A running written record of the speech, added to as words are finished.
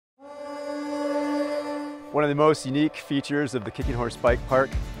One of the most unique features of the Kicking Horse Bike Park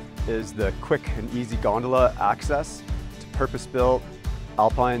is the quick and easy gondola access to purpose-built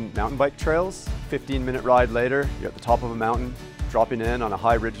Alpine mountain bike trails. 15-minute ride later, you're at the top of a mountain, dropping in on a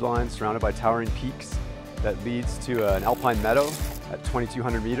high ridgeline surrounded by towering peaks that leads to an alpine meadow at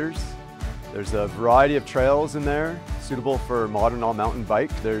 2,200 meters. There's a variety of trails in there suitable for modern all-mountain bike.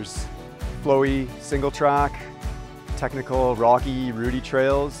 There's flowy single track, technical rocky, rooty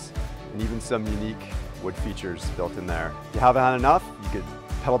trails, and even some unique wood features built in there. If you haven't had enough, you could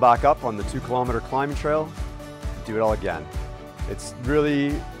pedal back up on the 2-kilometer climbing trail, do it all again. It's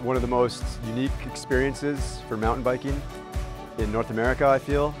really one of the most unique experiences for mountain biking in North America, I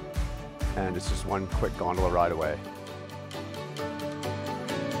feel, and it's just one quick gondola ride away.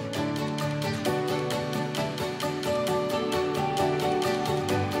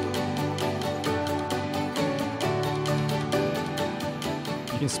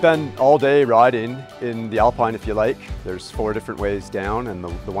 You can spend all day riding in the Alpine if you like. There's 4 different ways down and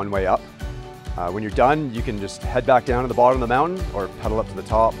the one way up. When you're done, you can just head back down to the bottom of the mountain or pedal up to the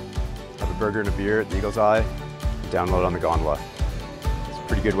top, have a burger and a beer at the Eagle's Eye, and download on the gondola. It's a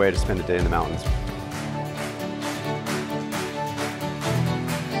pretty good way to spend a day in the mountains.